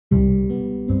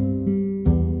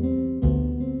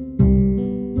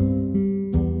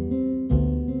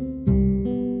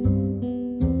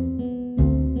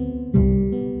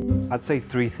I'd say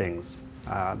three things.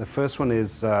 The first one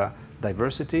is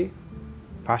diversity,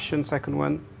 passion, second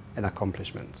one, and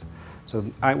accomplishment. So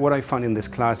what I found in this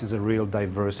class is a real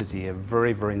diversity, a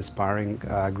very, very inspiring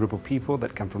group of people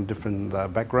that come from different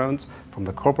backgrounds, from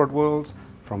the corporate world,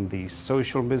 from the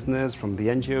social business, from the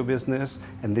NGO business,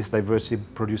 and this diversity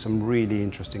produced some really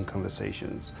interesting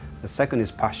conversations. The second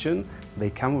is passion. They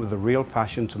come with a real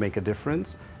passion to make a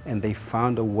difference, and they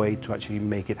found a way to actually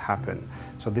make it happen.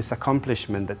 So this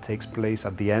accomplishment that takes place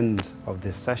at the end of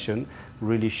this session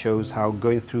really shows how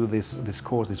going through this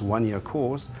course, this one-year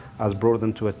course, has brought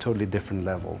them to a totally different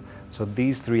level. So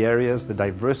these three areas, the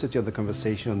diversity of the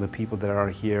conversation and the people that are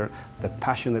here, the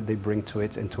passion that they bring to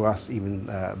it and to us, even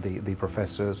the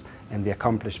professors, and the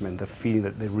accomplishment, the feeling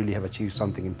that they really have achieved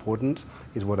something important,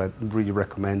 is what I really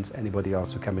recommend anybody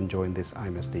else to come and join this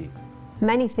IMSD.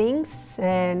 Many things,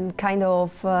 and kind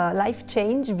of life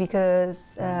change,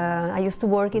 because I used to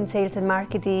work in sales and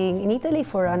marketing in Italy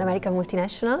for an American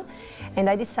multinational, and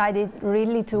I decided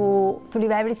really to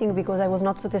leave everything because I was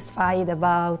not satisfied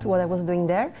about what I was doing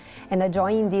there, and I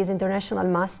joined this international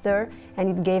master,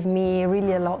 and it gave me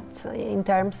really a lot in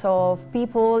terms of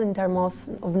people, in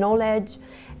terms of knowledge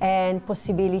and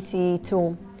possibility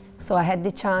too. So I had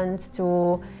the chance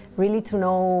to really to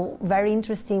know very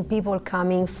interesting people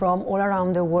coming from all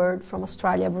around the world, from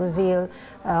Australia, Brazil,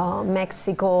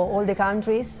 Mexico, all the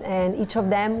countries, and each of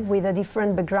them with a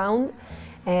different background.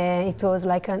 And it was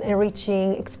like an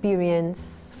enriching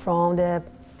experience from the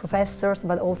professors,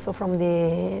 but also from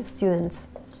the students.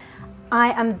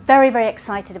 I am very, very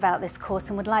excited about this course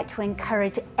and would like to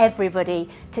encourage everybody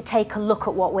to take a look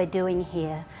at what we're doing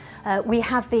here. We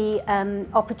have the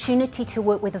opportunity to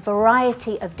work with a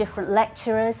variety of different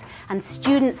lecturers and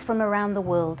students from around the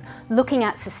world, looking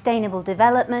at sustainable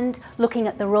development, looking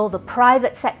at the role the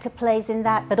private sector plays in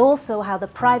that, but also how the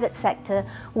private sector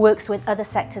works with other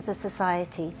sectors of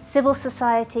society, civil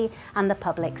society and the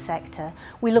public sector.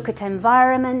 We look at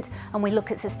environment and we look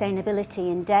at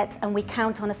sustainability in depth, and we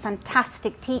count on a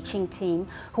fantastic teaching team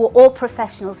who are all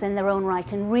professionals in their own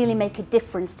right and really make a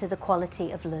difference to the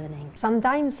quality of learning.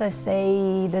 Sometimes I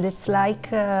say that it's like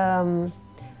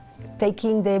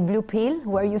taking the blue pill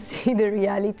where you see the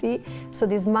reality. So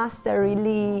this master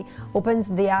really opens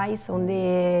the eyes on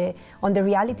the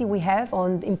reality we have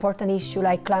on important issues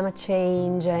like climate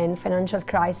change and financial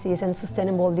crisis and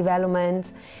sustainable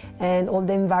development and all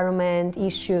the environment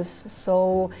issues.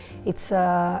 So it's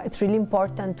really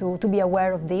important to be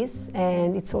aware of this,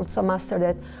 and it's also a master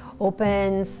that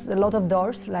opens a lot of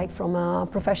doors, like from a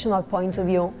professional point of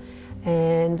view.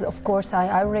 And of course I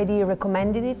already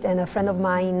recommended it, and a friend of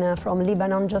mine from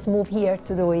Lebanon just moved here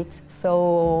to do it.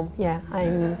 So yeah,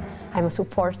 I'm a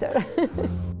supporter.